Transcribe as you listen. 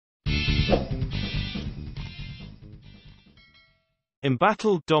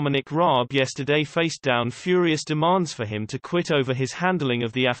Embattled Dominic Raab yesterday faced down furious demands for him to quit over his handling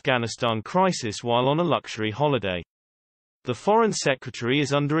of the Afghanistan crisis while on a luxury holiday. The Foreign Secretary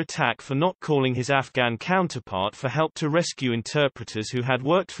is under attack for not calling his Afghan counterpart for help to rescue interpreters who had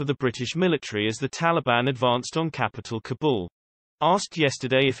worked for the British military as the Taliban advanced on capital Kabul. Asked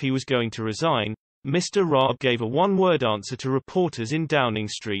yesterday if he was going to resign, Mr. Raab gave a one-word answer to reporters in Downing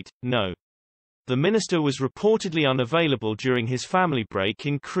Street: no. The minister was reportedly unavailable during his family break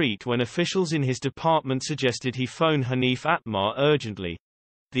in Crete when officials in his department suggested he phone Hanif Atmar urgently.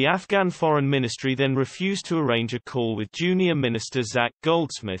 The Afghan Foreign Ministry then refused to arrange a call with junior minister Zach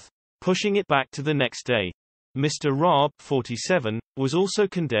Goldsmith, pushing it back to the next day. Mr. Raab, 47, was also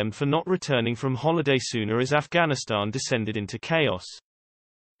condemned for not returning from holiday sooner as Afghanistan descended into chaos.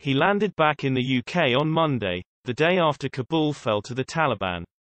 He landed back in the UK on Monday, the day after Kabul fell to the Taliban.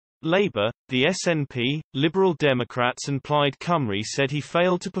 Labour, the SNP, Liberal Democrats and Plaid Cymru said he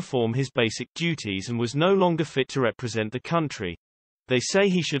failed to perform his basic duties and was no longer fit to represent the country. They say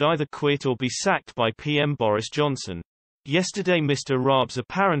he should either quit or be sacked by PM Boris Johnson. Yesterday Mr. Raab's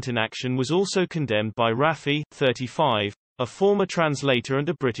apparent inaction was also condemned by Rafi, 35, a former translator and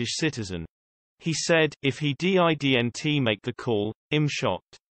a British citizen. He said, "If he didn't make the call, I'm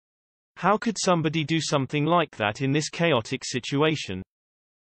shocked. How could somebody do something like that in this chaotic situation?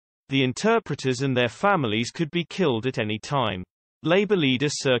 The interpreters and their families could be killed at any time." Labour leader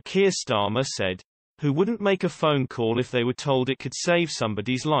Sir Keir Starmer said, "Who wouldn't make a phone call if they were told it could save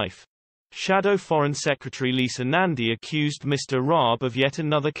somebody's life?" Shadow Foreign Secretary Lisa Nandy accused Mr. Raab of yet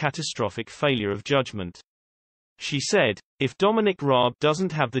another catastrophic failure of judgment. She said, "If Dominic Raab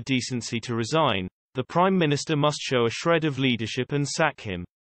doesn't have the decency to resign, the Prime Minister must show a shred of leadership and sack him."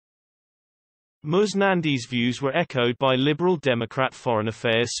 Ms. Nandy's views were echoed by Liberal Democrat Foreign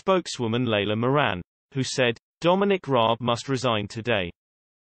Affairs spokeswoman Layla Moran, who said, "Dominic Raab must resign today.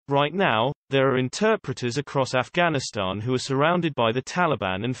 Right now, there are interpreters across Afghanistan who are surrounded by the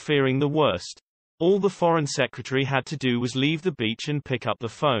Taliban and fearing the worst. All the Foreign Secretary had to do was leave the beach and pick up the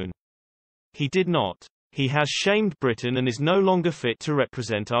phone. He did not. He has shamed Britain and is no longer fit to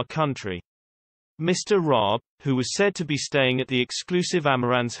represent our country." Mr. Raab, who was said to be staying at the exclusive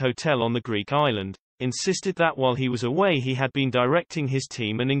Amarans Hotel on the Greek island, insisted that while he was away he had been directing his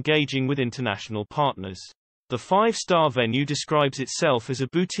team and engaging with international partners. The five-star venue describes itself as a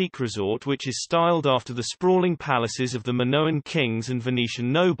boutique resort which is styled after the sprawling palaces of the Minoan kings and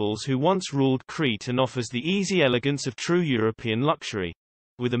Venetian nobles who once ruled Crete and offers the easy elegance of true European luxury.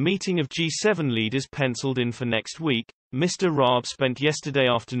 With a meeting of G7 leaders penciled in for next week, Mr. Raab spent yesterday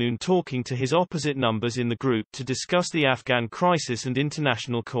afternoon talking to his opposite numbers in the group to discuss the Afghan crisis and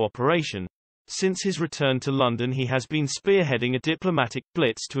international cooperation. Since his return to London, he has been spearheading a diplomatic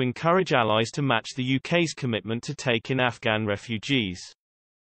blitz to encourage allies to match the UK's commitment to take in Afghan refugees.